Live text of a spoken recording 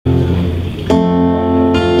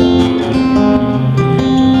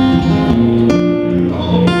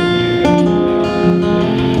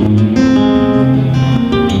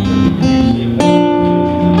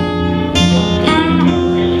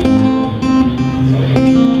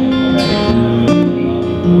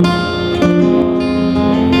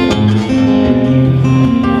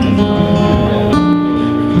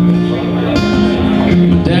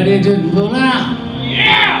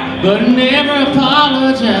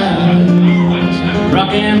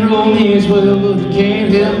Rock and roll means well, but they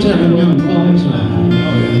can't help telling young boys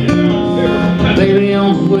lies. Baby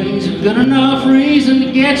on the way's a good enough reason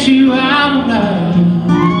to get you out alive.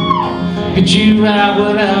 Get you right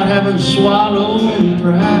without having to swallow any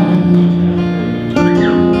pride.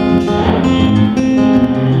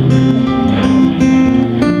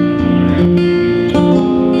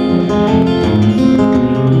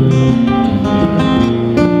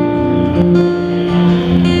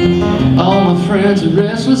 Friends are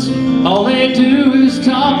restless, all they do is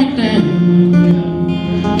talk it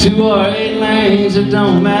down. 2 or 8 lanes, it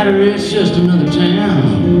don't matter, it's just another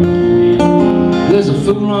town. There's a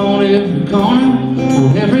fool on every corner,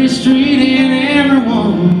 on every street and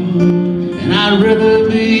everyone. And I'd rather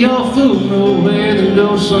be your fool nowhere than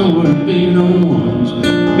go somewhere and be no one's.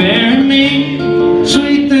 Marry me,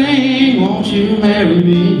 sweet thing, won't you marry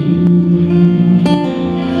me?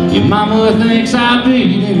 Your mama thinks I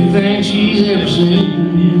beat anything she's ever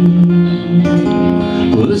seen.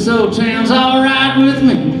 Well, this old town's alright with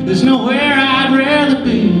me, there's nowhere I'd rather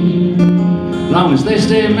be. As long as they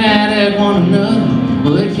stay mad at one another,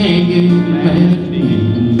 well, they can't get mad at me.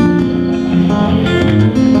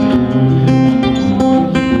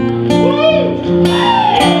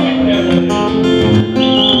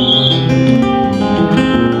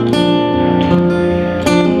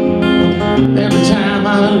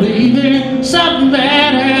 Something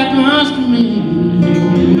bad happens to me,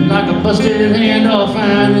 like a busted hand off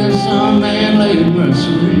finding some man laid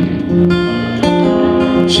mercy.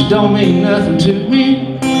 She don't mean nothing to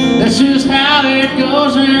me, that's just how it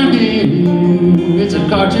goes around here. It's a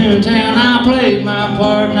cartoon town, I played my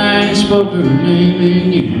part and I ain't spoke her name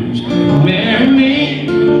in years. Marry me,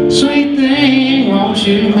 sweet thing, won't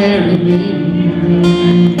you marry me?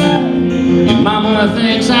 Your mama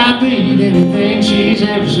thinks I beat anything she's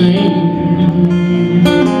ever seen.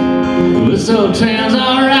 Well, this old town's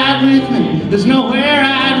alright with me, there's nowhere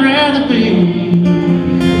I'd rather be.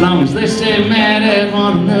 As long as they stay mad at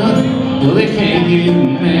one another, well, they can't get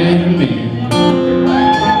mad at me.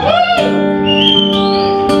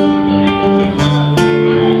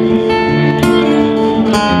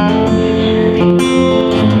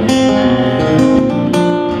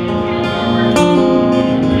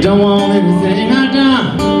 Don't want anything I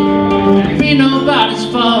done be nobody's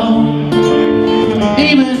fault.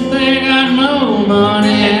 Even if they got no money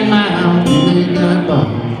and mouth and they got bought.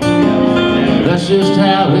 That's just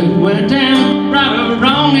how it went down. Right or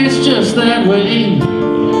wrong, it's just that way.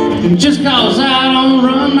 And just cause I don't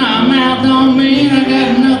run my mouth don't mean I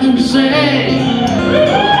got nothing to say.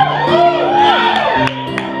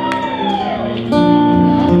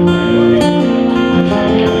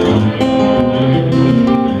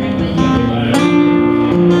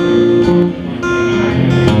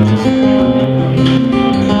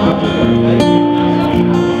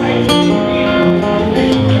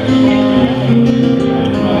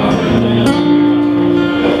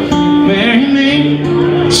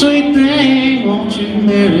 Sweet thing, won't you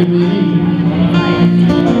marry me?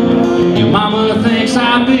 Your mama thinks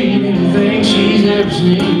I beat anything she's ever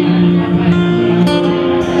seen.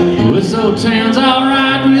 Well, this old town's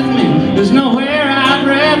alright with me, there's nowhere I'd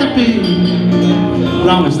rather be. As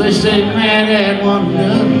long as they stay mad at one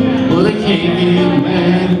another, well, they can't get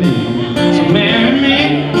mad at me.